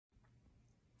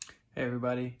Hey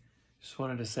everybody, just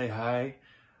wanted to say hi.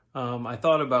 I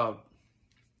thought about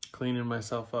cleaning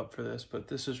myself up for this, but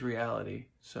this is reality.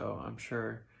 So I'm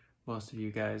sure most of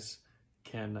you guys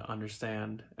can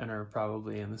understand and are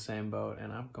probably in the same boat,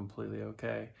 and I'm completely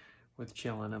okay with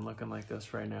chilling and looking like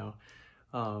this right now.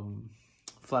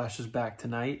 Flash is back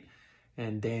tonight,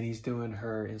 and Danny's doing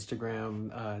her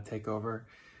Instagram takeover.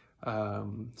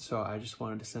 So I just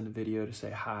wanted to send a video to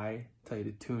say hi, tell you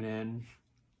to tune in.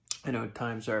 I know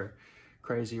times are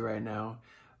crazy right now,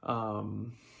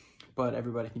 but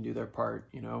everybody can do their part,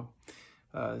 you know,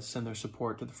 send their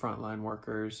support to the frontline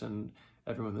workers and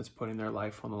everyone that's putting their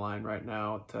life on the line right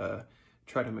now to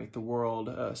try to make the world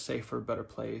a safer, better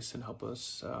place and help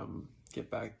us get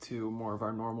back to more of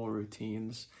our normal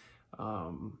routines.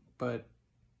 But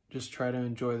just try to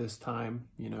enjoy this time,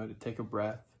 you know, to take a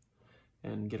breath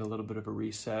and get a little bit of a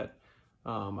reset.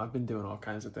 I've been doing all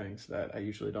kinds of things that I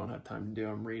usually don't have time to do.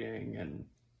 I'm reading and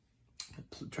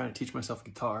trying to teach myself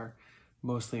guitar,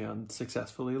 mostly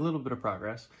unsuccessfully, a little bit of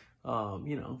progress.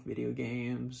 You know, video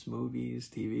games, movies,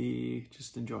 TV,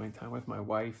 just enjoying time with my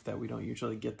wife that we don't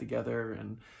usually get together,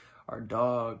 and our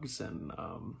dogs, and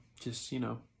just, you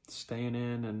know, staying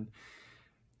in and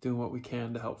doing what we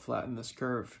can to help flatten this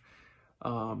curve.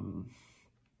 But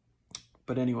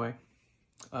anyway,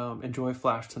 enjoy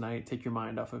Flash tonight. Take your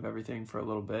mind off of everything for a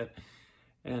little bit.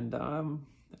 And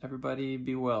everybody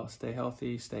be well. Stay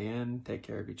healthy. Stay in. Take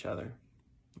care of each other.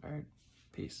 All right.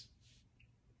 Peace.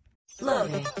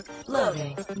 Loading.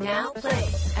 Now play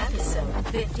episode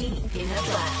 15 in a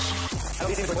flash.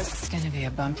 It's gonna be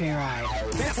a bumpy ride.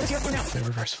 The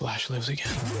reverse Flash lives again.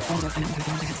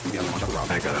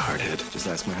 I got a hard head. Just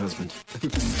ask my husband.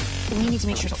 We need to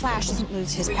make sure Flash doesn't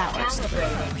lose his powers.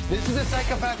 This is a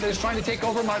psychopath that is trying to take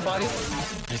over my body.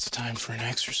 It's time for an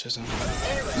exorcism.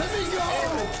 Let me go!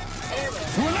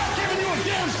 We're not giving you a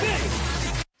damn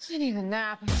thing! I need a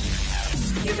nap.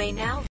 You may now